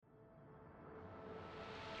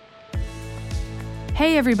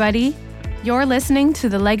Hey everybody, you're listening to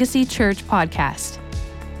the Legacy Church podcast.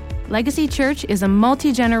 Legacy Church is a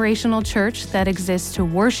multi-generational church that exists to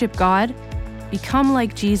worship God, become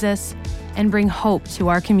like Jesus, and bring hope to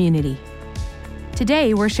our community.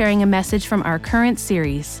 Today, we're sharing a message from our current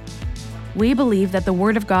series. We believe that the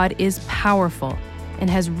Word of God is powerful and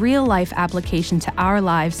has real-life application to our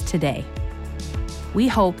lives today. We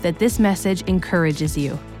hope that this message encourages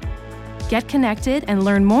you. Get connected and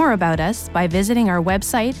learn more about us by visiting our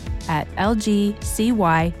website at lgcy.church.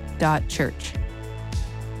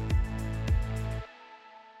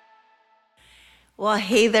 Well,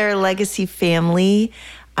 hey there, Legacy family.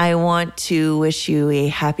 I want to wish you a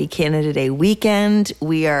happy Canada Day weekend.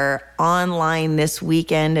 We are online this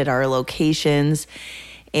weekend at our locations,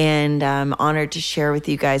 and I'm honored to share with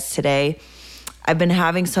you guys today. I've been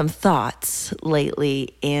having some thoughts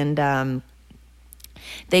lately, and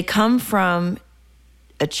they come from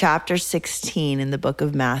a chapter 16 in the book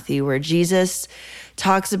of Matthew, where Jesus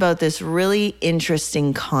talks about this really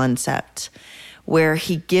interesting concept where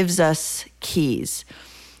he gives us keys.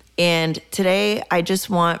 And today I just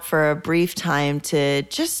want for a brief time to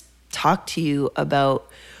just talk to you about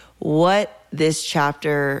what this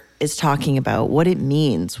chapter is talking about, what it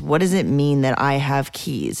means. What does it mean that I have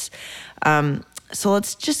keys? So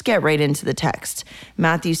let's just get right into the text.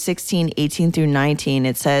 Matthew 16, 18 through 19,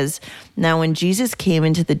 it says, "Now when Jesus came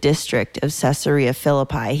into the district of Caesarea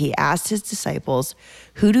Philippi, he asked his disciples,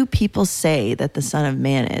 'Who do people say that the Son of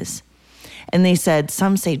Man is?' And they said,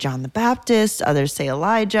 'Some say John the Baptist, others say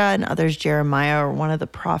Elijah, and others Jeremiah or one of the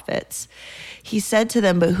prophets.' He said to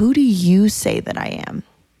them, 'But who do you say that I am?'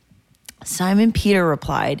 Simon Peter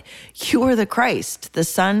replied, 'You are the Christ, the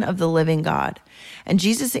Son of the living God.' And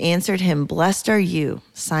Jesus answered him, 'Blessed are you,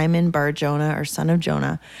 Simon Bar-Jonah, or son of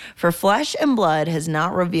Jonah, for flesh and blood has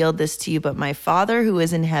not revealed this to you, but my Father who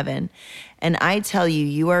is in heaven. And I tell you,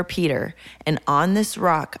 you are Peter, and on this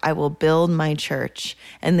rock I will build my church,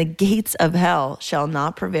 and the gates of hell shall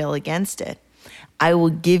not prevail against it. I will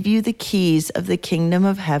give you the keys of the kingdom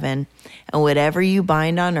of heaven, and whatever you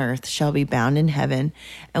bind on earth shall be bound in heaven,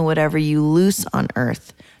 and whatever you loose on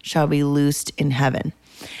earth shall be loosed in heaven.'"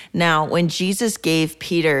 Now, when Jesus gave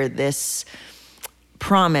Peter this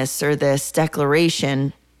promise or this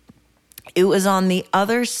declaration, it was on the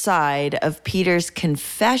other side of Peter's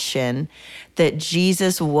confession that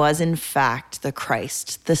Jesus was in fact the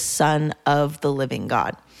Christ, the Son of the living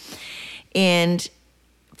God. And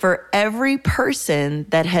for every person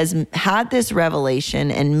that has had this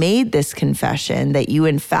revelation and made this confession that you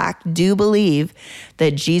in fact do believe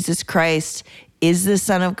that Jesus Christ is the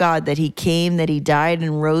Son of God, that he came, that he died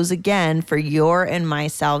and rose again for your and my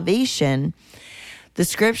salvation, the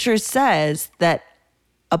scripture says that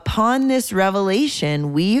upon this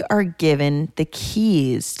revelation, we are given the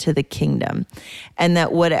keys to the kingdom, and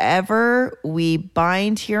that whatever we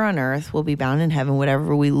bind here on earth will be bound in heaven.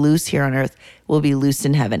 Whatever we loose here on earth will be loosed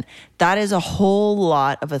in heaven. That is a whole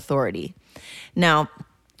lot of authority. Now,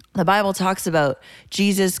 the Bible talks about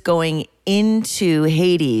Jesus going into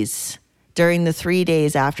Hades during the 3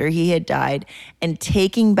 days after he had died and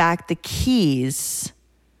taking back the keys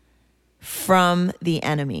from the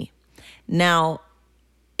enemy. Now,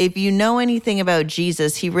 if you know anything about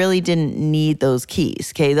Jesus, he really didn't need those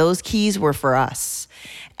keys, okay? Those keys were for us,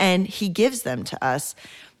 and he gives them to us.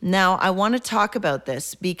 Now, I want to talk about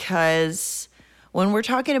this because when we're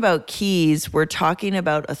talking about keys, we're talking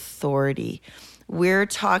about authority. We're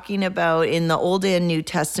talking about, in the Old and New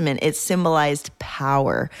Testament, it symbolized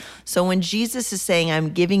power. So when Jesus is saying, I'm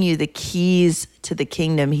giving you the keys to the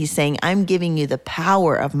kingdom, he's saying, I'm giving you the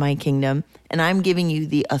power of my kingdom, and I'm giving you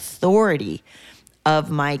the authority of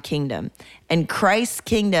my kingdom. And Christ's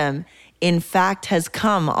kingdom, in fact, has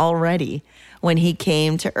come already when he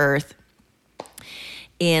came to earth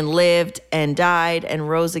and lived and died and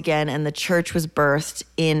rose again, and the church was birthed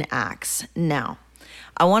in Acts. Now,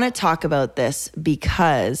 I want to talk about this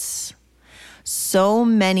because so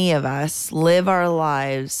many of us live our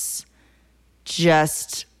lives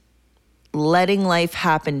just letting life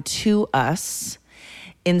happen to us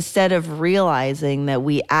instead of realizing that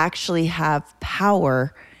we actually have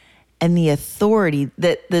power and the authority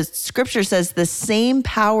that the scripture says the same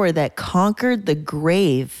power that conquered the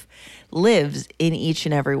grave lives in each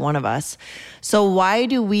and every one of us. So why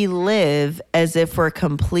do we live as if we're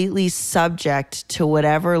completely subject to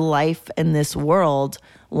whatever life in this world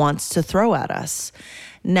wants to throw at us?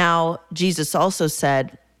 Now, Jesus also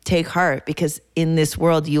said, take heart, because in this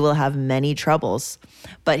world you will have many troubles.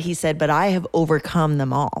 But he said, but I have overcome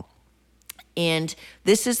them all. And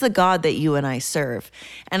this is the God that you and I serve.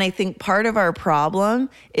 And I think part of our problem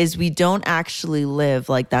is we don't actually live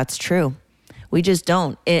like that's true. We just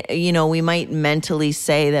don't. We might mentally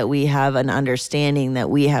say that we have an understanding that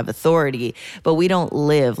we have authority, but we don't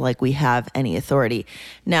live like we have any authority.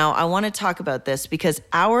 Now, I want to talk about this because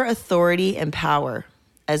our authority and power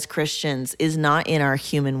as Christians is not in our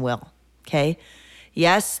human will, okay?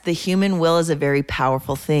 Yes, the human will is a very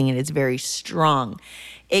powerful thing and it's very strong.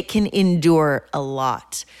 It can endure a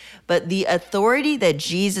lot. But the authority that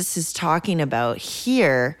Jesus is talking about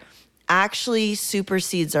here actually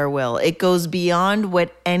supersedes our will. It goes beyond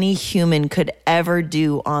what any human could ever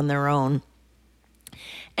do on their own.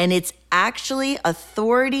 And it's actually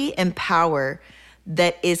authority and power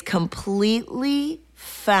that is completely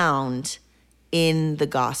found in the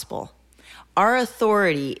gospel. Our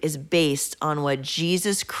authority is based on what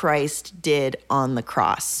Jesus Christ did on the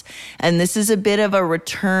cross. And this is a bit of a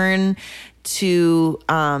return to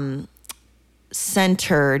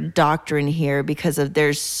centered doctrine here because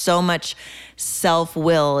there's so much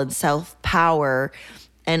self-will and self-power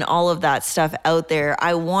and all of that stuff out there.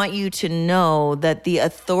 I want you to know that the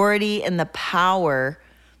authority and the power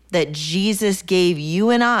that Jesus gave you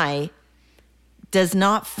and I does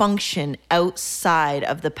not function outside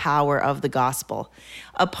of the power of the gospel.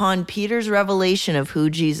 Upon Peter's revelation of who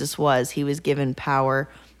Jesus was, he was given power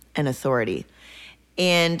and authority.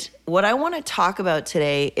 And what I want to talk about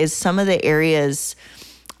today is some of the areas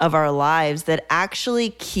of our lives that actually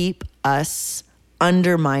keep us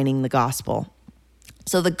undermining the gospel.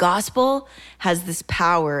 So the gospel has this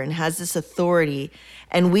power and has this authority,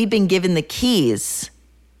 and we've been given the keys.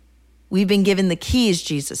 We've been given the keys,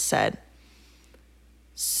 Jesus said.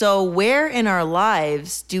 So where in our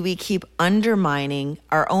lives do we keep undermining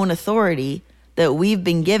our own authority that we've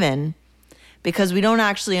been given because we don't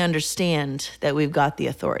actually understand that we've got the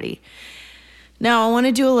authority? Now, I want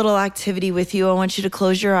to do a little activity with you. I want you to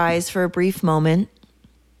close your eyes for a brief moment.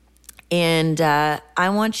 And I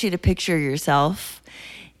want you to picture yourself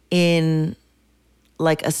in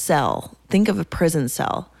like a cell. Think of a prison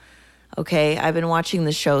cell. Okay, I've been watching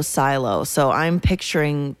the show Silo, so I'm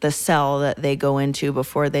picturing the cell that they go into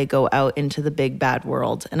before they go out into the big bad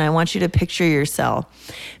world. And I want you to picture your cell.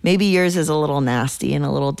 Maybe yours is a little nasty and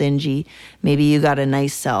a little dingy. Maybe you got a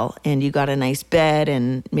nice cell and you got a nice bed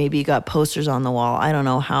and maybe you got posters on the wall. I don't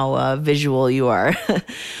know how visual you are.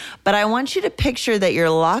 But I want you to picture that you're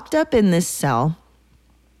locked up in this cell.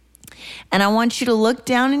 And I want you to look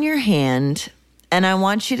down in your hand and I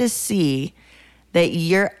want you to see that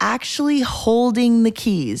you're actually holding the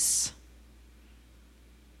keys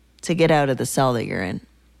to get out of the cell that you're in.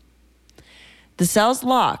 The cell's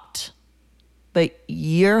locked, but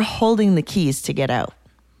you're holding the keys to get out.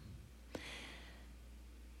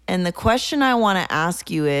 And the question I want to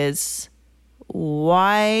ask you is,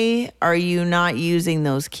 why are you not using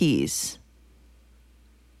those keys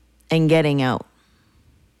and getting out?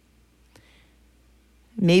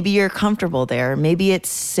 Maybe you're comfortable there. Maybe it's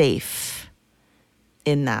safe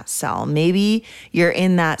in that cell. Maybe you're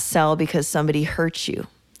in that cell because somebody hurt you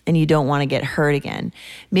and you don't want to get hurt again.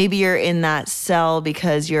 Maybe you're in that cell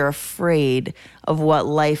because you're afraid of what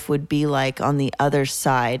life would be like on the other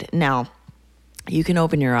side. Now, you can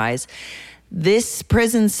open your eyes. This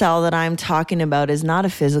prison cell that I'm talking about is not a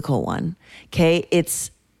physical one, okay? It's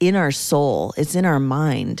in our soul. It's in our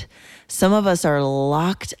mind. Some of us are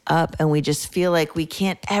locked up and we just feel like we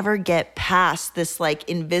can't ever get past this like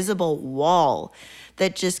invisible wall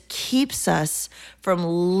that just keeps us from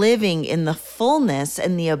living in the fullness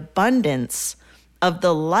and the abundance of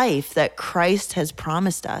the life that Christ has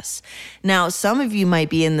promised us. Now, some of you might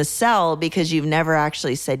be in the cell because you've never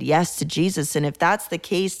actually said yes to Jesus. And if that's the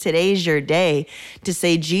case, today's your day to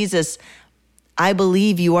say, Jesus, I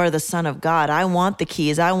believe you are the Son of God. I want the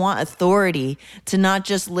keys. I want authority to not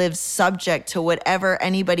just live subject to whatever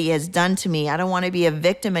anybody has done to me. I don't want to be a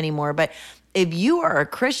victim anymore. But if you are a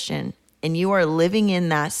Christian and you are living in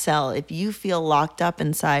that cell, if you feel locked up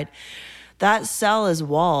inside, that cell is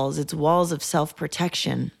walls. It's walls of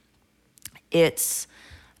self-protection. It's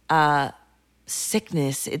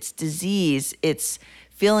sickness. It's disease. It's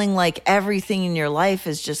feeling like everything in your life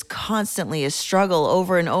is just constantly a struggle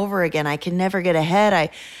over and over again. I can never get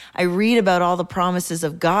ahead. I read about all the promises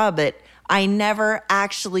of God, but I never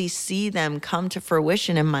actually see them come to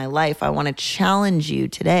fruition in my life. I want to challenge you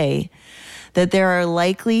today that there are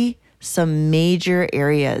likely some major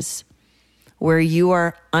areas where you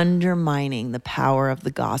are undermining the power of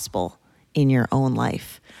the gospel in your own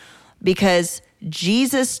life. Because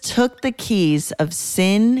Jesus took the keys of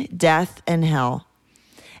sin, death, and hell.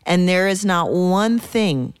 And there is not one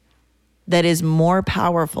thing that is more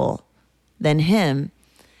powerful than him.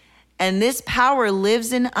 And this power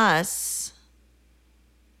lives in us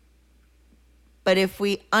But if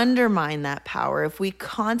we undermine that power, if we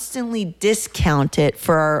constantly discount it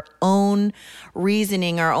for our own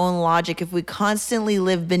reasoning, our own logic, if we constantly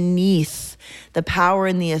live beneath the power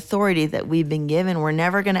and the authority that we've been given, we're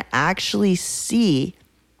never going to actually see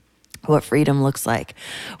what freedom looks like.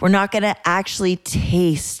 We're not going to actually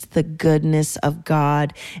taste the goodness of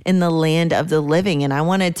God in the land of the living. And I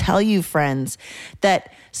want to tell you, friends,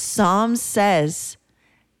 that Psalm says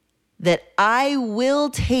that I will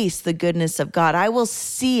taste the goodness of God. I will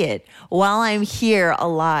see it while I'm here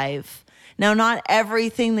alive. Now, not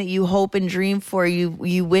everything that you hope and dream for you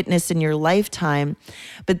witness in your lifetime,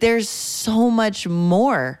 but there's so much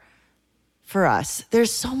more for us.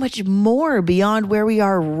 There's so much more beyond where we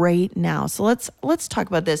are right now. So let's talk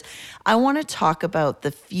about this. I want to talk about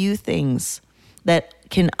the few things that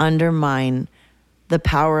can undermine the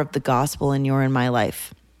power of the gospel in your and my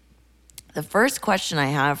life. The first question I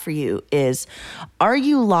have for you is, are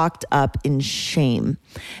you locked up in shame?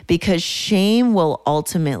 Because shame will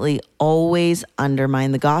ultimately always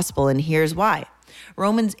undermine the gospel. And here's why.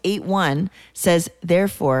 Romans 8:1 says,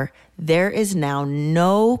 therefore, there is now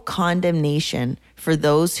no condemnation for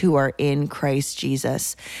those who are in Christ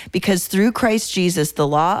Jesus. Because through Christ Jesus, the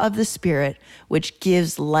law of the Spirit, which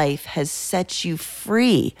gives life, has set you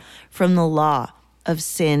free from the law of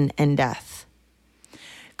sin and death.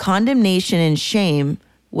 Condemnation and shame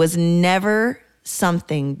was never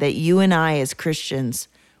something that you and I as Christians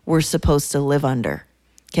were supposed to live under.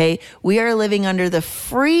 Okay? We are living under the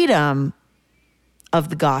freedom of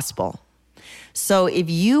the gospel. So if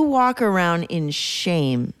you walk around in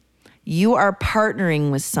shame, you are partnering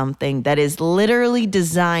with something that is literally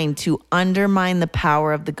designed to undermine the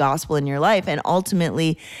power of the gospel in your life. And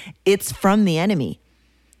ultimately, it's from the enemy.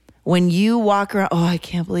 When you walk around, oh, I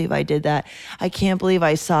can't believe I did that. I can't believe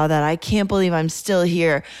I saw that. I can't believe I'm still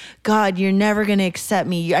here. God, you're never going to accept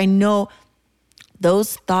me. I know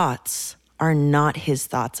those thoughts are not his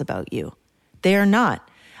thoughts about you. They are not.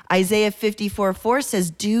 Isaiah 54:4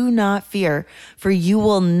 says, do not fear, for you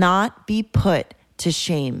will not be put to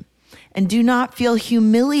shame. And do not feel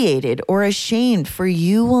humiliated or ashamed, for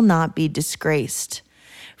you will not be disgraced.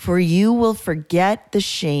 For you will forget the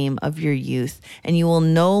shame of your youth, and you will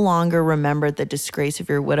no longer remember the disgrace of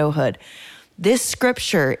your widowhood. This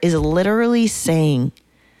scripture is literally saying,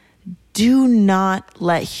 do not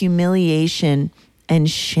let humiliation and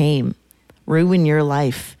shame ruin your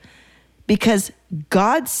life. Because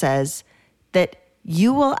God says that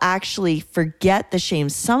you will actually forget the shame.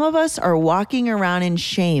 Some of us are walking around in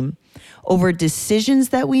shame over decisions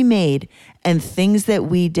that we made and things that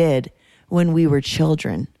we did when we were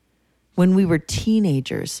children, when we were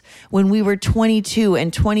teenagers, when we were 22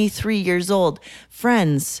 and 23 years old.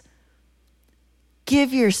 Friends,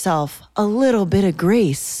 give yourself a little bit of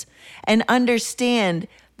grace and understand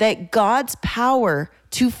that God's power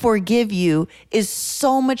to forgive you is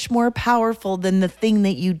so much more powerful than the thing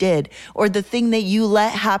that you did or the thing that you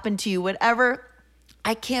let happen to you. Whatever,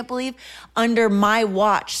 I can't believe under my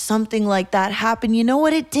watch something like that happened. You know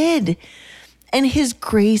what? It did. And his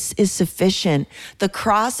grace is sufficient. The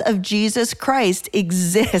cross of Jesus Christ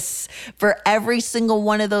exists for every single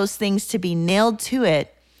one of those things to be nailed to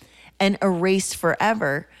it and erased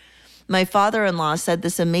forever. My father-in-law said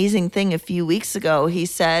this amazing thing a few weeks ago. He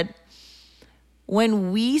said,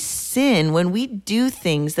 when we sin, when we do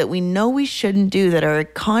things that we know we shouldn't do that are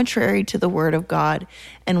contrary to the word of God,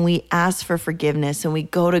 and we ask for forgiveness and we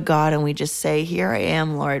go to God and we just say, here I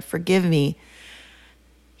am, Lord, forgive me,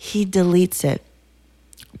 he deletes it.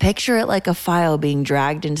 Picture it like a file being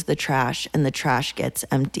dragged into the trash and the trash gets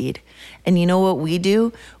emptied. And you know what we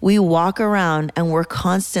do? We walk around and we're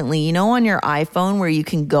constantly, you know, on your iPhone where you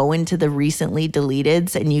can go into the recently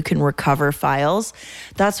deleteds and you can recover files.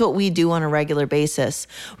 That's what we do on a regular basis.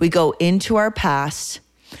 We go into our past,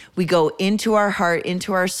 we go into our heart,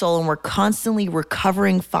 into our soul, and we're constantly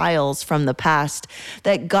recovering files from the past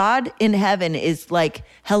that God in heaven is like,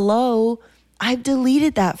 hello, I've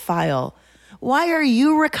deleted that file. Why are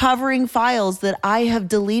you recovering files that I have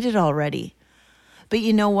deleted already? But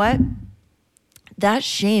you know what? That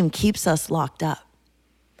shame keeps us locked up.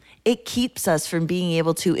 It keeps us from being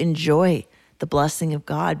able to enjoy the blessing of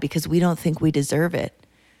God because we don't think we deserve it.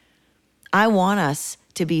 I want us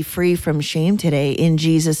to be free from shame today in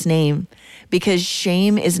Jesus' name, because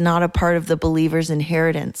shame is not a part of the believer's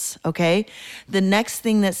inheritance, okay? The next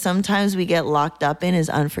thing that sometimes we get locked up in is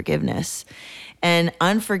unforgiveness. And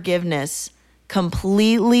unforgiveness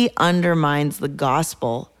completely undermines the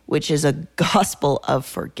gospel, which is a gospel of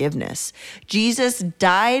forgiveness. Jesus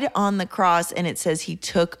died on the cross, and it says he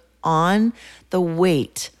took on the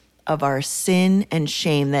weight of our sin and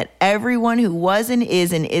shame, that everyone who was and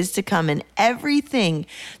is to come, and everything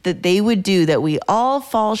that they would do, that we all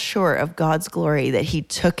fall short of God's glory, that he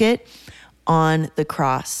took it on the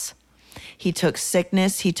cross. He took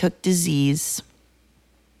sickness, he took disease.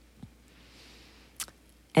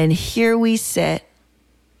 And here we sit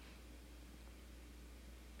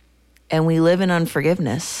and we live in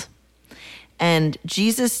unforgiveness. And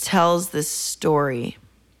Jesus tells this story.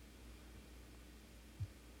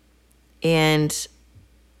 And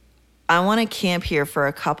I want to camp here for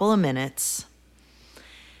a couple of minutes.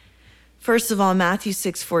 First of all, Matthew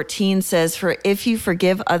 6:14 says, "For if you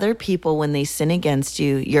forgive other people when they sin against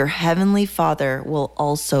you, your heavenly Father will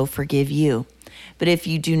also forgive you. But if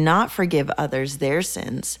you do not forgive others their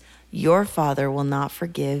sins, your Father will not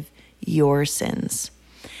forgive your sins."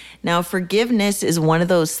 Now, forgiveness is one of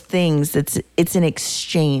those things it's an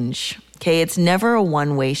exchange, okay? It's never a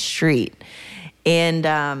one-way street.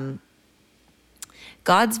 And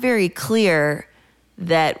God's very clear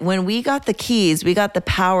that when we got the keys, we got the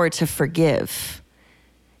power to forgive.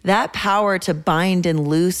 That power to bind and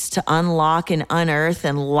loose, to unlock and unearth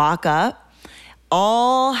and lock up,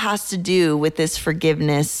 all has to do with this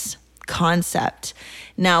forgiveness concept.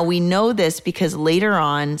 Now, we know this because later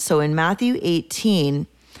on, so in Matthew 18,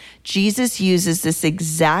 Jesus uses this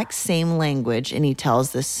exact same language and he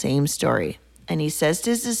tells the same story. And he says to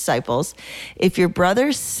his disciples, "If your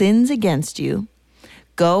brother sins against you,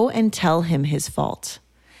 go and tell him his fault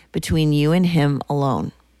between you and him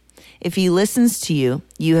alone. If he listens to you,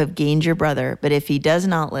 you have gained your brother. But if he does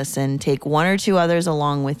not listen, take one or two others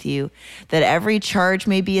along with you, that every charge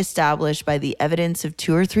may be established by the evidence of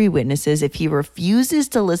 2 or 3 witnesses. If he refuses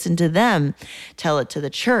to listen to them, tell it to the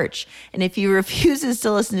church. And if he refuses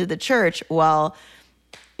to listen to the church, well,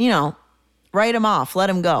 write him off, let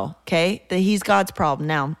him go, okay? That he's God's problem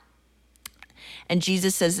now." And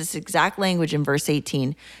Jesus says this exact language in verse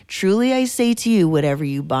 18. "Truly I say to you, whatever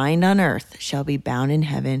you bind on earth shall be bound in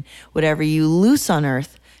heaven. Whatever you loose on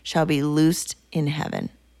earth shall be loosed in heaven.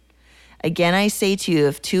 Again, I say to you,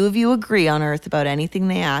 if 2 of you agree on earth about anything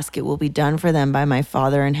they ask, it will be done for them by my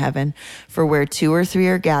Father in heaven. For where 2 or 3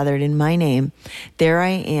 are gathered in my name, there I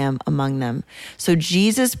am among them." So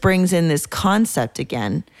Jesus brings in this concept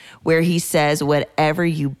again, where he says, whatever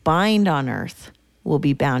you bind on earth will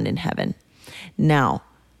be bound in heaven. Now,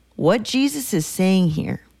 what Jesus is saying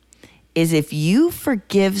here is if you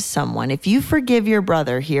forgive someone, if you forgive your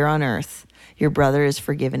brother here on earth, your brother is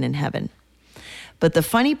forgiven in heaven. But the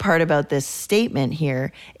funny part about this statement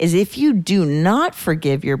here is if you do not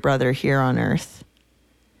forgive your brother here on earth,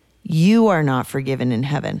 you are not forgiven in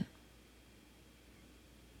heaven.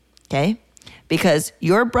 Okay? Because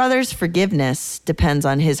your brother's forgiveness depends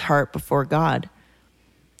on his heart before God.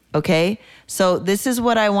 Okay? So this is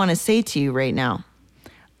what I want to say to you right now.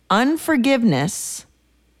 Unforgiveness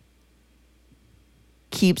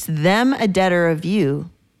keeps them a debtor of you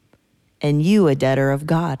and you a debtor of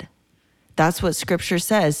God. That's what scripture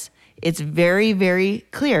says. It's very, very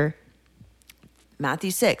clear.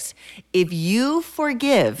 Matthew 6, if you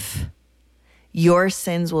forgive, your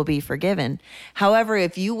sins will be forgiven. However,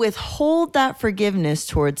 if you withhold that forgiveness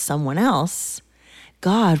towards someone else,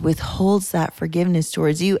 God withholds that forgiveness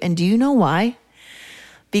towards you. And do you know why?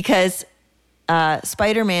 Because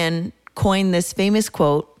Spider-Man coined this famous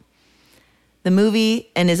quote. The movie,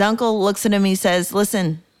 and his uncle looks at him, he says,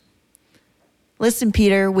 listen,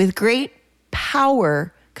 Peter, with great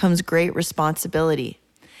power comes great responsibility.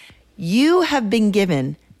 You have been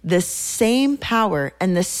given the same power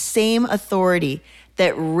and the same authority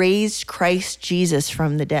that raised Christ Jesus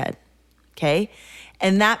from the dead, okay?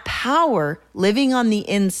 And that power living on the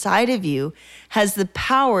inside of you has the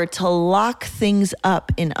power to lock things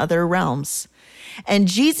up in other realms. And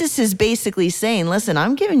Jesus is basically saying, listen,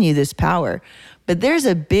 I'm giving you this power, but there's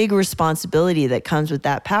a big responsibility that comes with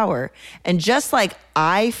that power. And just like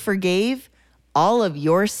I forgave all of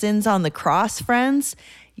your sins on the cross, friends,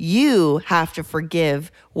 you have to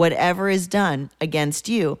forgive whatever is done against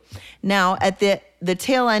you. Now, at the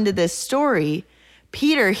tail end of this story,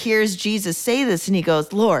 Peter hears Jesus say this and he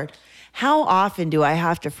goes, Lord, how often do I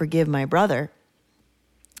have to forgive my brother?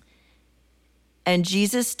 And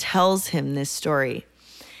Jesus tells him this story.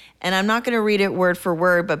 And I'm not going to read it word for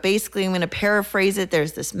word, but basically I'm going to paraphrase it.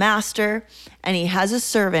 There's this master and he has a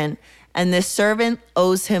servant, and this servant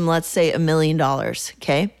owes him, let's say, $1 million,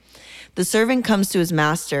 okay? The servant comes to his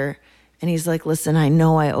master and he's like, listen, I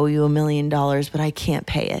know I owe you $1 million, but I can't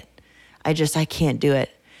pay it. I can't do it.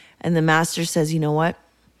 And the master says, you know what?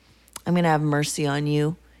 I'm going to have mercy on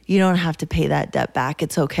you. You don't have to pay that debt back.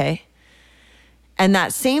 It's okay. And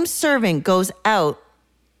that same servant goes out,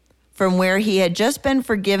 from where he had just been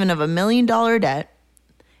forgiven of $1 million debt,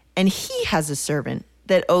 and he has a servant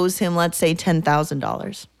that owes him, let's say,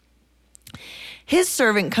 $10,000. His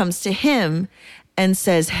servant comes to him and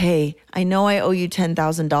says, hey, I know I owe you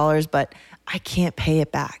 $10,000, but I can't pay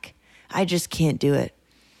it back. I just can't do it.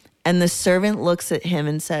 And the servant looks at him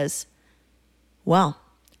and says, well,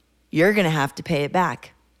 you're going to have to pay it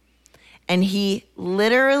back. And he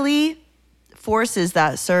literally forces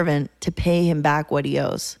that servant to pay him back what he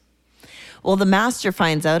owes. Well, the master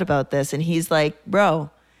finds out about this and he's like,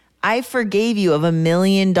 bro, I forgave you of $1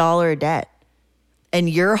 million debt and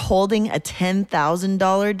you're holding a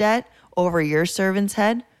 $10,000 debt over your servant's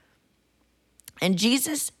head. And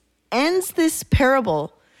Jesus ends this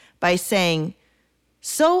parable by saying,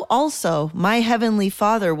 so also my heavenly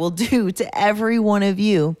Father will do to every one of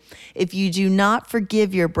you if you do not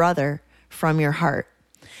forgive your brother from your heart.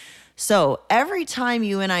 So every time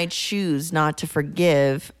you and I choose not to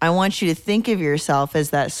forgive, I want you to think of yourself as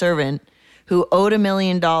that servant who owed $1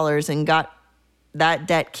 million and got that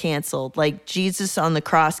debt canceled. Like Jesus on the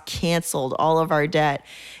cross canceled all of our debt.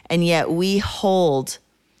 And yet we hold,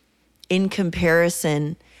 in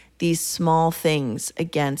comparison, these small things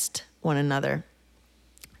against one another.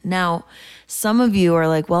 Now, some of you are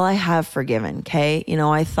like, well, I have forgiven, okay? You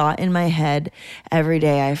know, I thought in my head every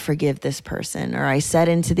day, I forgive this person, or I said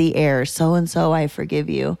into the air, so-and-so, I forgive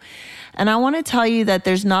you. And I want to tell you that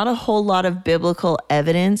there's not a whole lot of biblical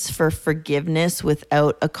evidence for forgiveness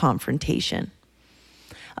without a confrontation.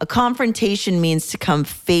 A confrontation means to come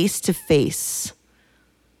face to face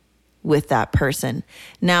with that person.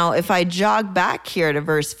 Now, if I jog back here to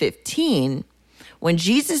verse 15, when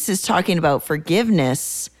Jesus is talking about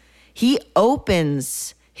forgiveness, he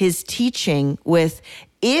opens his teaching with,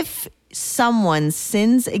 if someone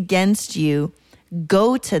sins against you,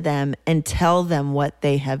 go to them and tell them what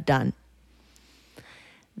they have done.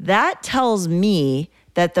 That tells me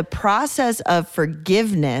that the process of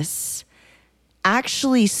forgiveness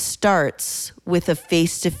actually starts with a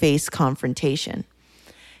face-to-face confrontation.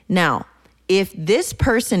 Now, if this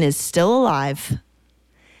person is still alive,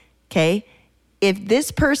 okay, if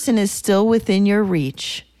this person is still within your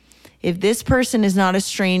reach, if this person is not a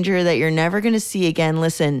stranger that you're never going to see again,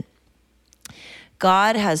 listen,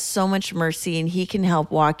 God has so much mercy and he can help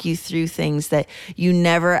walk you through things that you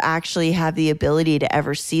never actually have the ability to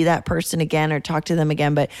ever see that person again or talk to them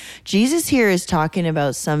again. But Jesus here is talking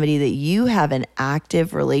about somebody that you have an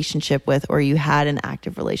active relationship with, or you had an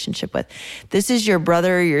active relationship with. This is your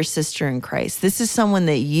brother or your sister in Christ. This is someone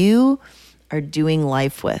that you are doing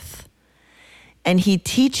life with. And he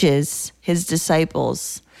teaches his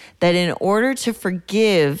disciples that in order to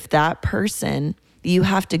forgive that person, you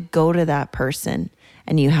have to go to that person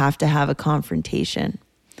and you have to have a confrontation.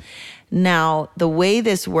 Now, the way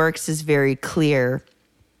this works is very clear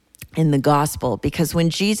in the gospel, because when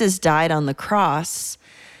Jesus died on the cross,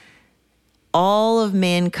 all of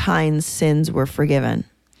mankind's sins were forgiven.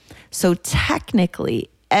 So technically,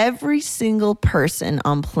 every single person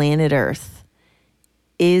on planet Earth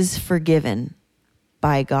is forgiven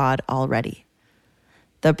by God already.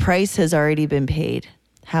 The price has already been paid.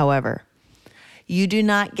 However, you do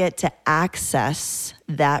not get to access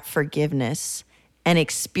that forgiveness and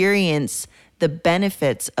experience the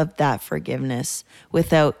benefits of that forgiveness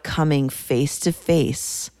without coming face to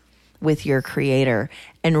face with your Creator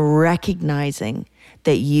and recognizing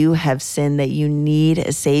that you have sinned, that you need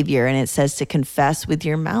a Savior. And it says to confess with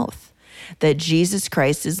your mouth that Jesus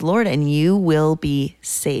Christ is Lord, and you will be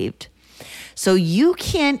saved. So you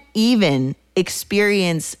can't even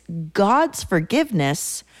experience God's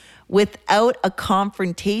forgiveness without a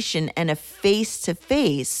confrontation and a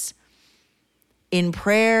face-to-face in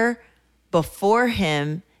prayer before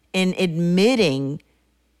him, in admitting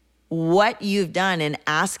what you've done and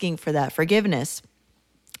asking for that forgiveness.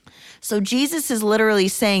 So Jesus is literally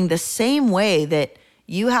saying the same way that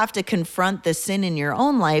you have to confront the sin in your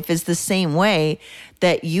own life is the same way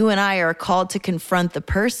that you and I are called to confront the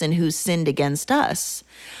person who sinned against us.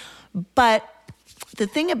 But the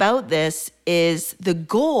thing about this is the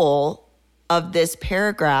goal of this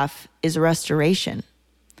paragraph is restoration.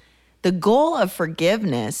 The goal of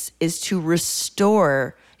forgiveness is to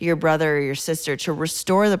restore your brother or your sister, to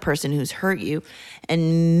restore the person who's hurt you.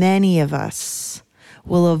 And many of us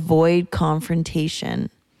will avoid confrontation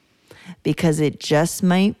because it just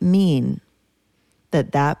might mean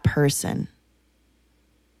that that person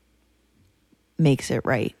makes it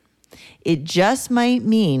right. It just might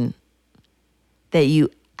mean that you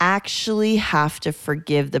actually have to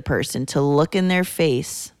forgive the person, to look in their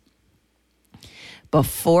face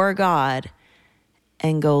before God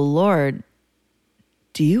and go, Lord,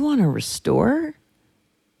 do you want to restore?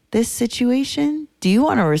 this situation? Do you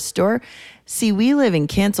want to restore? See, we live in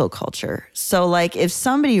cancel culture. So like if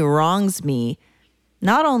somebody wrongs me,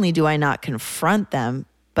 not only do I not confront them,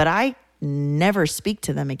 but I never speak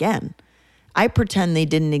to them again. I pretend they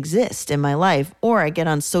didn't exist in my life, or I get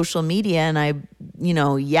on social media and I,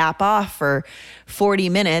 yap off for 40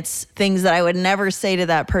 minutes, things that I would never say to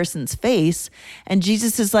that person's face. And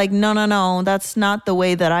Jesus is like, no, that's not the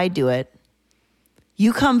way that I do it.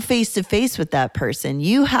 You come face to face with that person.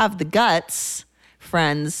 You have the guts,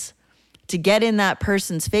 friends, to get in that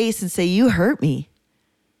person's face and say, you hurt me.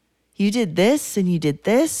 You did this and you did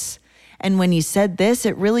this. And when you said this,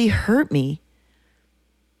 it really hurt me.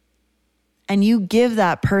 And you give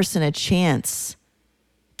that person a chance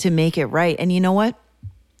to make it right. And you know what?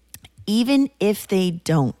 Even if they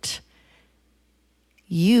don't,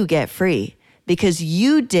 you get free because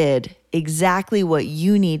you did exactly what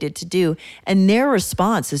you needed to do. And their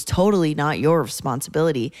response is totally not your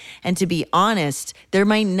responsibility. And to be honest, there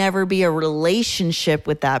might never be a relationship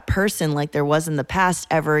with that person like there was in the past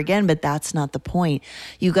ever again, but that's not the point.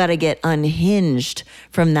 You got to get unhinged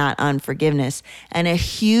from that unforgiveness. And a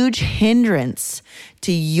huge hindrance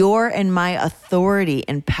to your and my authority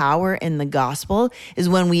and power in the gospel is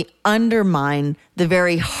when we undermine the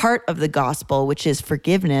very heart of the gospel, which is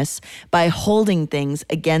forgiveness, by holding things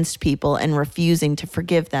against people and refusing to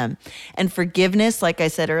forgive them. And forgiveness, like I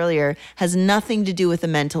said earlier, has nothing to do with a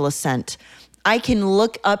mental assent. I can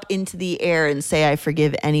look up into the air and say I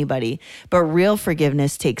forgive anybody, but real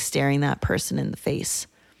forgiveness takes staring that person in the face,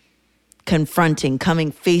 confronting,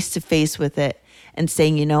 coming face to face with it and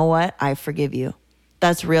saying, you know what, I forgive you.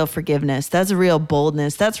 That's real forgiveness. That's real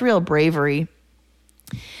boldness. That's real bravery.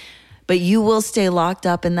 But you will stay locked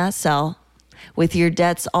up in that cell with your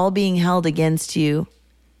debts all being held against you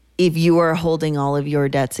if you are holding all of your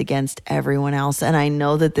debts against everyone else. And I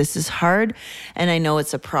know that this is hard, and I know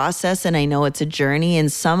it's a process, and I know it's a journey,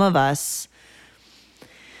 and some of us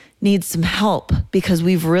need some help because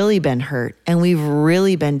we've really been hurt and we've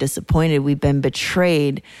really been disappointed. We've been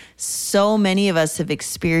betrayed. So many of us have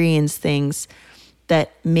experienced things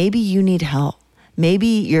that maybe you need help. Maybe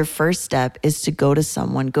your first step is to go to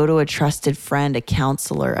someone, go to a trusted friend, a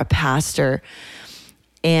counselor, a pastor,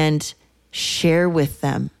 and share with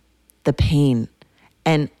them the pain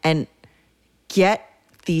and get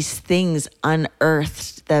these things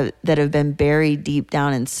unearthed that have been buried deep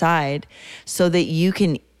down inside so that you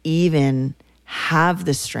can even have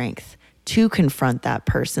the strength to confront that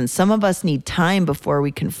person. Some of us need time before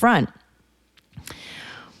we confront.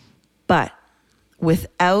 But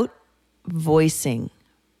without voicing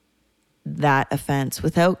that offense,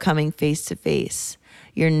 without coming face to face,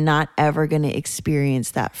 you're not ever going to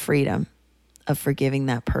experience that freedom of forgiving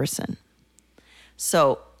that person.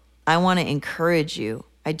 So I want to encourage you.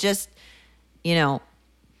 I've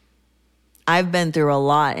been through a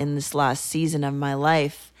lot in this last season of my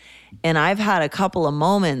life, and I've had a couple of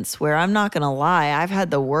moments where I'm not going to lie. I've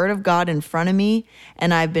had the word of God in front of me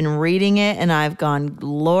and I've been reading it and I've gone,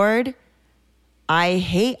 Lord, I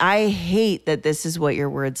hate that this is what your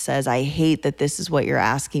word says. I hate that this is what you're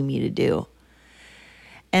asking me to do.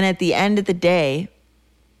 And at the end of the day,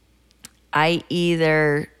 I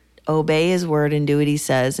either obey his word and do what he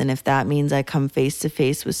says, and if that means I come face to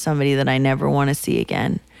face with somebody that I never want to see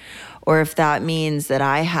again, or if that means that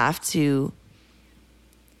I have to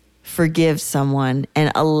forgive someone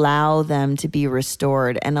and allow them to be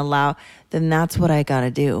restored then that's what I got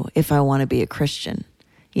to do if I want to be a Christian.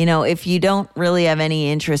 If you don't really have any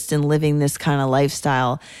interest in living this kind of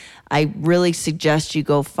lifestyle, I really suggest you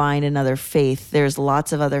go find another faith. There's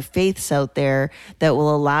lots of other faiths out there that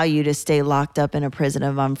will allow you to stay locked up in a prison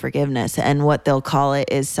of unforgiveness. And what they'll call it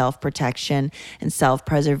is self-protection and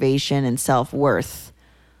self-preservation and self-worth.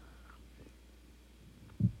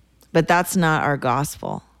 But that's not our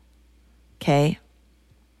gospel, okay?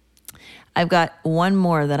 I've got one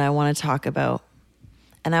more that I want to talk about.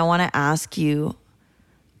 And I want to ask you,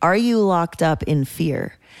 are you locked up in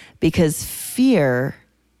fear? Because fear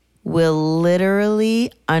will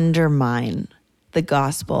literally undermine the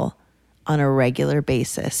gospel on a regular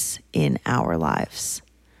basis in our lives.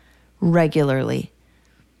 Regularly.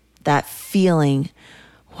 That feeling,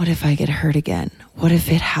 what if I get hurt again? What if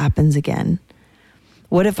it happens again?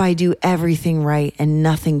 What if I do everything right and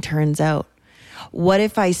nothing turns out? What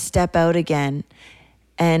if I step out again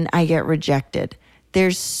and I get rejected?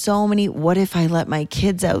 There's so many, what if I let my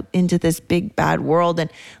kids out into this big bad world? And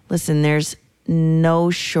listen, there's no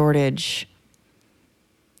shortage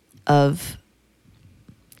of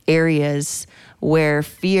areas where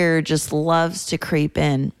fear just loves to creep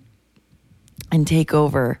in and take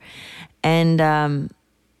over. And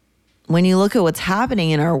when you look at what's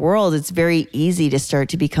happening in our world, it's very easy to start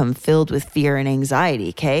to become filled with fear and anxiety,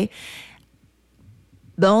 okay?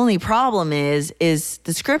 The only problem is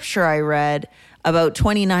the scripture I read about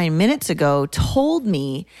 29 minutes ago told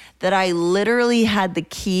me that I literally had the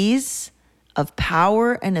keys of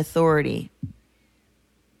power and authority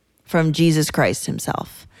from Jesus Christ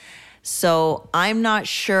himself. So I'm not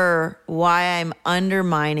sure why I'm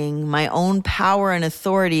undermining my own power and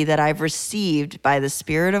authority that I've received by the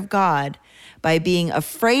Spirit of God by being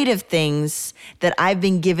afraid of things that I've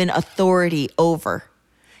been given authority over.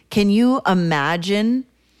 Can you imagine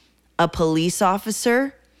a police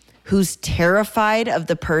officer who's terrified of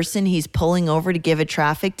the person he's pulling over to give a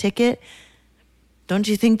traffic ticket? Don't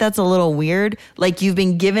you think that's a little weird? Like you've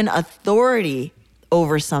been given authority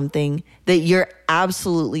over something that you're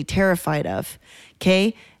absolutely terrified of,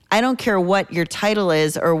 okay? I don't care what your title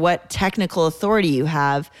is or what technical authority you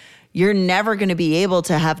have. You're never going to be able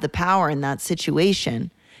to have the power in that situation,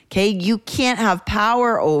 okay? You can't have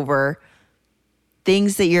power over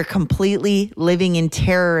things that you're completely living in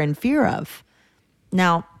terror and fear of.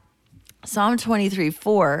 Now, Psalm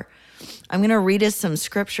 23:4, I'm going to read us some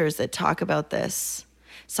scriptures that talk about this.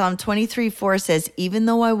 Psalm 23:4 says, even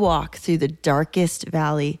though I walk through the darkest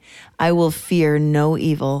valley, I will fear no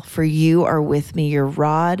evil, for you are with me. Your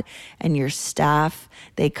rod and your staff,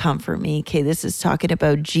 they comfort me. Okay, this is talking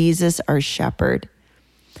about Jesus, our shepherd.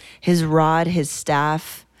 His rod, his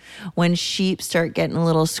staff. When sheep start getting a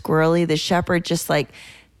little squirrely, the shepherd just like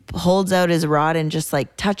holds out his rod and just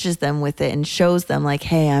like touches them with it and shows them like,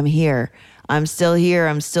 hey, I'm here. I'm still here.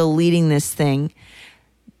 I'm still leading this thing.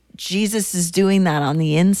 Jesus is doing that on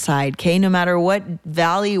the inside, okay? No matter what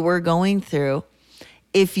valley we're going through,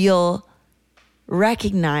 if you'll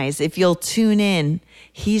recognize, if you'll tune in,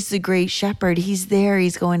 he's the great shepherd. He's there.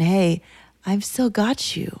 He's going, hey, I've still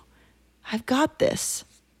got you. I've got this.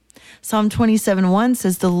 Psalm 27:1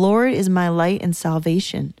 says, the Lord is my light and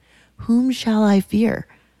salvation. Whom shall I fear?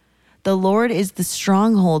 The Lord is the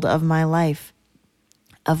stronghold of my life.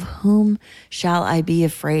 Of whom shall I be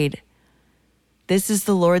afraid? This is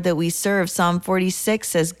the Lord that we serve. Psalm 46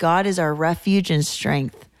 says, God is our refuge and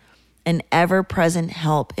strength, an ever-present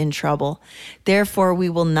help in trouble. Therefore, we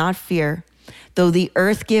will not fear. Though the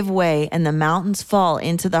earth give way and the mountains fall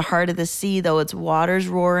into the heart of the sea, though its waters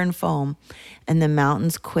roar and foam and the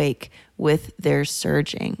mountains quake with their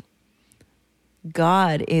surging.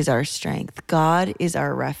 God is our strength. God is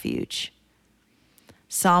our refuge.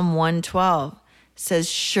 Psalm 112 says,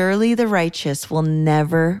 surely the righteous will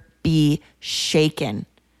never be shaken.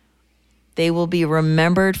 They will be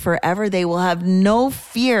remembered forever. They will have no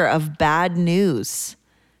fear of bad news.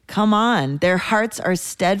 Come on. Their hearts are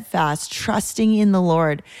steadfast, trusting in the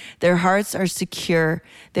Lord. Their hearts are secure.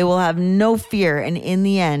 They will have no fear. And in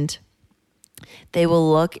the end, they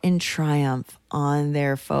will look in triumph on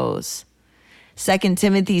their foes. 2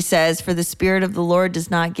 Timothy says, for the Spirit of the Lord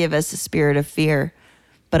does not give us a spirit of fear,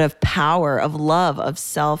 but of power, of love, of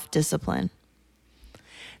self-discipline.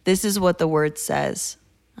 This is what the word says.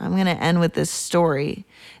 I'm going to end with this story.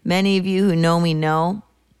 Many of you who know me know,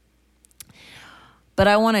 but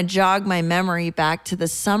I want to jog my memory back to the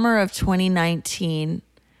summer of 2019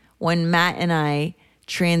 when Matt and I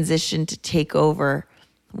transitioned to take over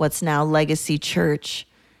what's now Legacy Church.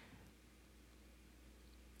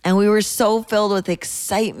 And we were so filled with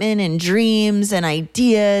excitement and dreams and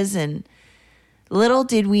ideas, and little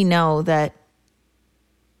did we know that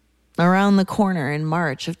around the corner in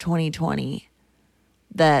March of 2020,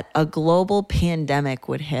 that a global pandemic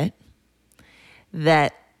would hit,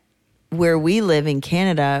 that where we live in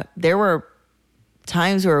Canada, there were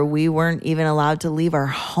times where we weren't even allowed to leave our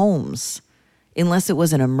homes unless it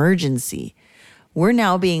was an emergency. We're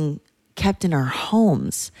now being kept in our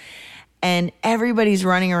homes, and everybody's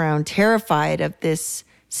running around terrified of this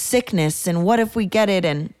sickness, and what if we get it?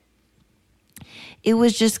 And it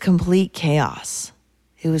was just complete chaos.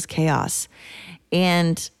 It was chaos.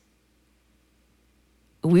 And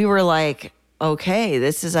we were like, okay,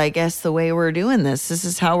 this is, I guess, the way we're doing this. This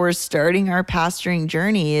is how we're starting our pastoring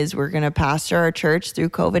journey, is we're going to pastor our church through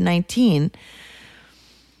COVID-19.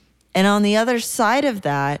 And on the other side of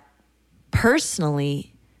that,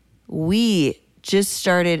 personally, we just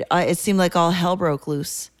started, it seemed like all hell broke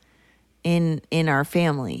loose in our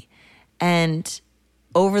family. And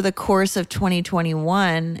over the course of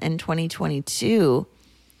 2021 and 2022,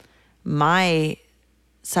 my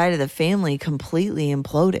side of the family completely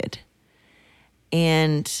imploded.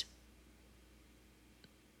 And,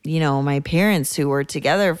 you know, my parents who were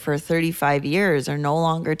together for 35 years are no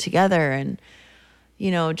longer together. And, you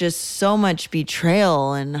know, just so much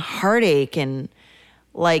betrayal and heartache and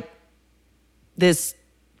like this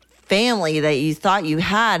family that you thought you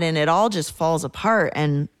had, and it all just falls apart.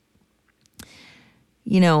 And,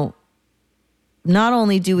 not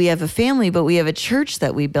only do we have a family, but we have a church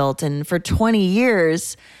that we built. And for 20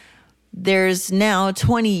 years, there's now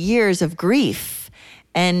 20 years of grief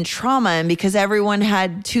and trauma. And because everyone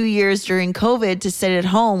had 2 years during COVID to sit at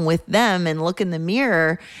home with them and look in the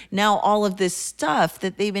mirror, now all of this stuff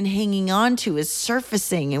that they've been hanging on to is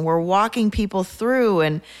surfacing, and we're walking people through.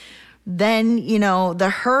 And then, the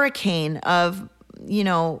hurricane of,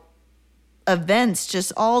 events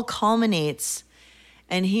just all culminates.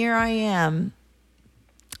 And here I am.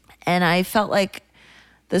 And I felt like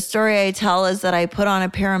the story I tell is that I put on a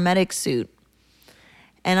paramedic suit,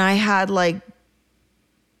 and I had like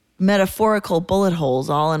metaphorical bullet holes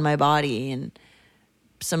all in my body and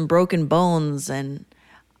some broken bones. And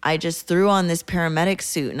I just threw on this paramedic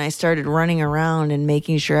suit and I started running around and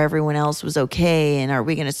making sure everyone else was okay. And are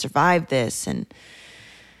we going to survive this? And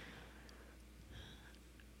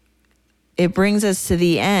it brings us to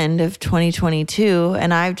the end of 2022,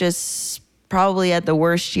 and I've just probably had the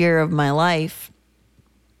worst year of my life.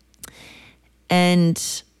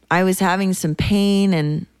 And I was having some pain,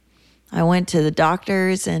 and I went to the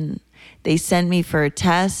doctors and they sent me for a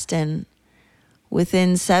test. And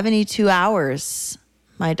within 72 hours,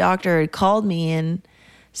 my doctor had called me and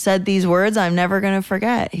said these words I'm never going to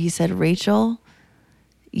forget. He said, "Rachel,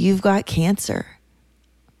 you've got cancer."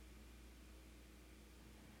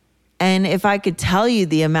 And if I could tell you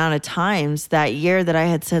the amount of times that year that I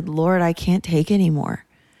had said, "Lord, I can't take anymore.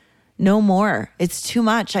 No more. It's too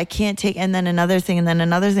much. I can't take." And then another thing, and then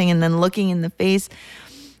another thing, and then looking in the face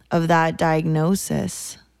of that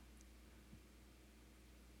diagnosis.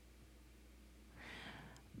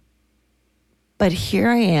 But here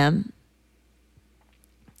I am,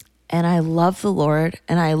 and I love the Lord,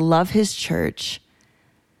 and I love his church,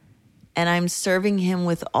 and I'm serving him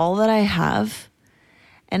with all that I have.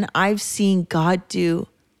 And I've seen God do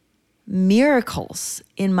miracles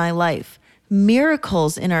in my life,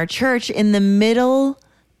 miracles in our church in the middle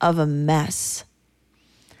of a mess.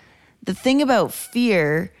 The thing about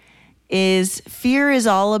fear is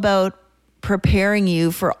all about preparing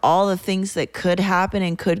you for all the things that could happen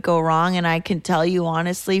and could go wrong. And I can tell you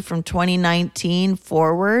honestly, from 2019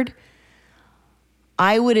 forward,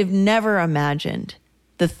 I would have never imagined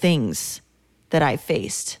the things that I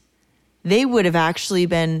faced. They would have actually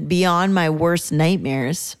been beyond my worst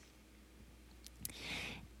nightmares.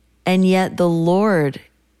 And yet the Lord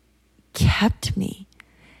kept me.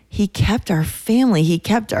 He kept our family. He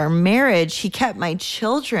kept our marriage. He kept my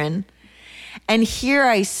children. And here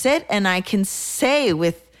I sit and I can say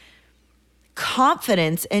with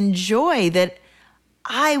confidence and joy that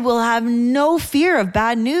I will have no fear of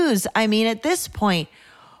bad news. I mean, at this point,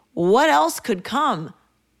 what else could come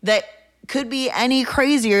that could be any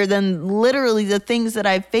crazier than literally the things that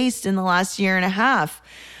I've faced in the last year and a half?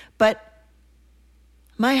 But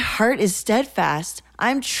my heart is steadfast.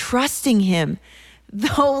 I'm trusting him.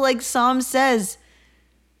 Though, like Psalm says,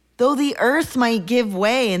 though the earth might give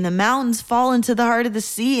way and the mountains fall into the heart of the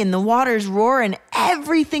sea and the waters roar and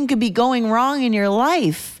everything could be going wrong in your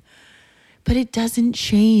life, but it doesn't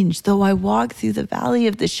change. Though I walk through the valley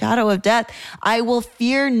of the shadow of death, I will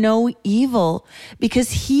fear no evil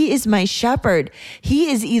because he is my shepherd.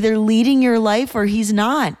 He is either leading your life or he's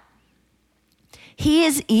not. He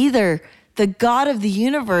is either the God of the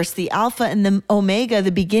universe, the Alpha and the Omega,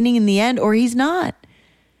 the beginning and the end, or he's not.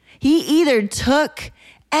 He either took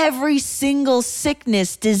every single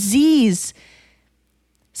sickness, disease,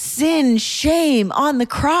 sin, shame on the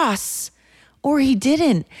cross, or he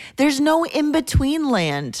didn't. There's no in-between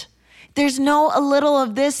land. There's no a little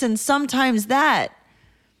of this and sometimes that.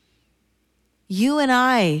 You and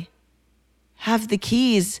I have the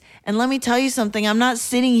keys. And let me tell you something. I'm not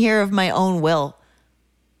sitting here of my own will.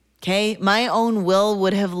 Okay? My own will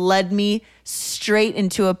would have led me straight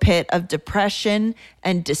into a pit of depression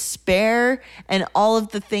and despair and all of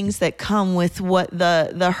the things that come with what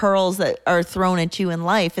the hurls that are thrown at you in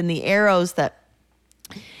life and the arrows that.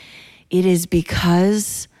 It is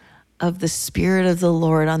because of the Spirit of the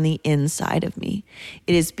Lord on the inside of me.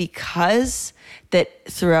 It is because that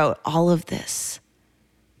throughout all of this,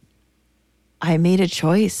 I made a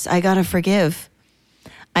choice. I got to forgive.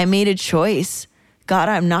 I made a choice. God,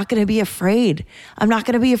 I'm not going to be afraid. I'm not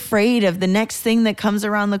going to be afraid of the next thing that comes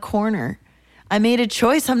around the corner. I made a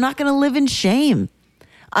choice. I'm not going to live in shame.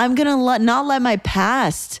 I'm going to not let my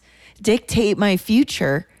past dictate my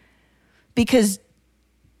future, because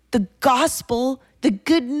the gospel, the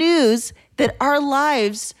good news that our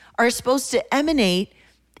lives are supposed to emanate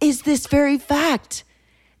is this very fact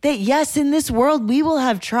that yes, in this world, we will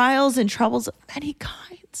have trials and troubles of many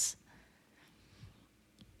kinds.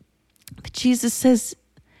 But Jesus says,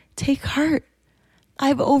 take heart.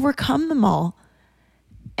 I've overcome them all.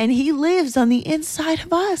 And he lives on the inside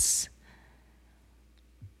of us.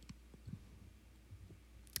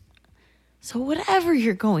 So whatever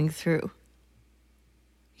you're going through,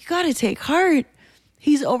 you got to take heart.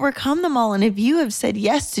 He's overcome them all. And if you have said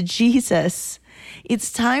yes to Jesus,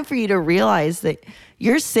 it's time for you to realize that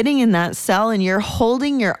you're sitting in that cell and you're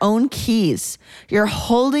holding your own keys. You're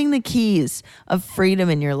holding the keys of freedom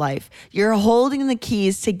in your life. You're holding the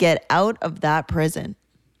keys to get out of that prison.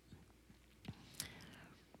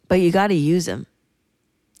 But you got to use them.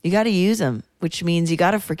 You got to use them, which means you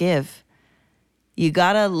got to forgive. You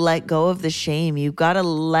got to let go of the shame. You got to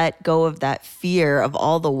let go of that fear of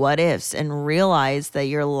all the what ifs and realize that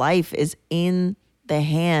your life is in the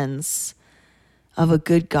hands of a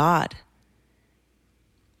good God.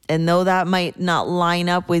 And though that might not line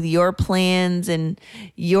up with your plans and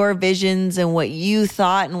your visions and what you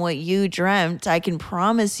thought and what you dreamt, I can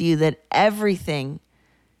promise you that everything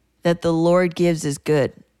that the Lord gives is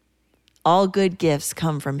good. All good gifts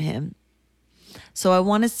come from him. So I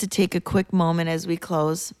want us to take a quick moment as we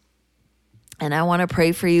close. And I want to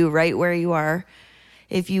pray for you right where you are.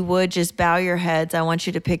 If you would, just bow your heads. I want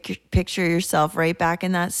you to picture yourself right back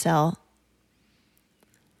in that cell.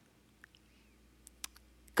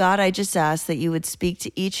 God, I just ask that you would speak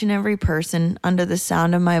to each and every person under the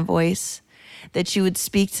sound of my voice, that you would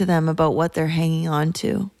speak to them about what they're hanging on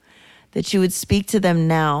to, that you would speak to them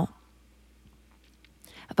now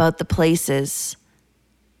about the places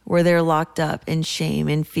where they're locked up in shame,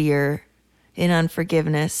 in fear, in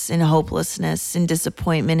unforgiveness, in hopelessness, in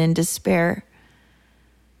disappointment, in despair.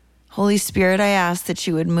 Holy Spirit, I ask that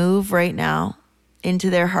you would move right now into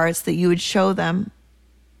their hearts, that you would show them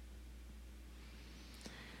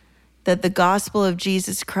that the gospel of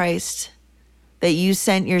Jesus Christ, that you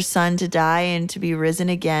sent your son to die and to be risen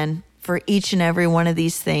again for each and every one of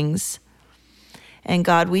these things. And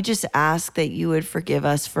God, we just ask that you would forgive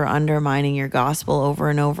us for undermining your gospel over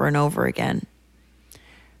and over and over again.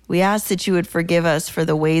 We ask that you would forgive us for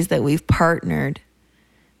the ways that we've partnered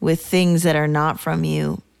with things that are not from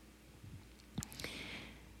you.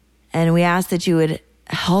 And we ask that you would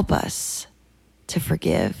help us to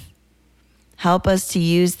forgive. Help us to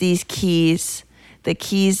use these keys, the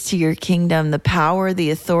keys to your kingdom, the power,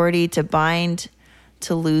 the authority to bind,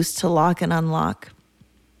 to loose, to lock and unlock.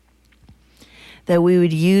 That we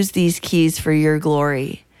would use these keys for your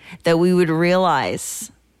glory, that we would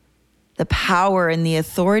realize the power and the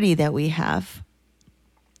authority that we have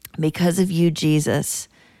because of you, Jesus,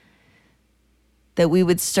 that we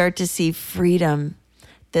would start to see freedom,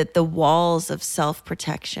 that the walls of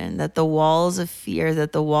self-protection, that the walls of fear,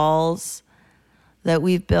 that the walls that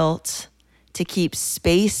we've built to keep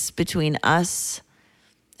space between us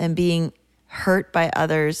and being hurt by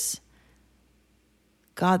others,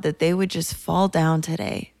 God, that they would just fall down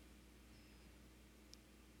today.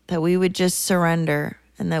 That we would just surrender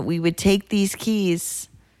and that we would take these keys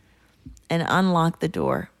and unlock the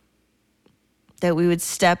door. That we would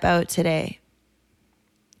step out today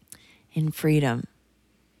in freedom.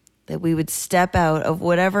 That we would step out of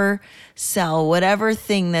whatever cell, whatever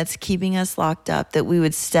thing that's keeping us locked up, that we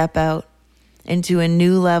would step out into a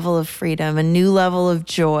new level of freedom, a new level of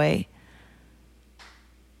joy.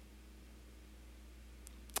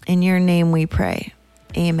 In your name we pray.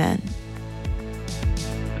 Amen.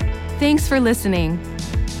 Thanks for listening.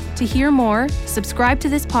 To hear more, subscribe to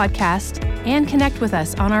this podcast and connect with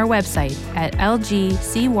us on our website at lgcy.church.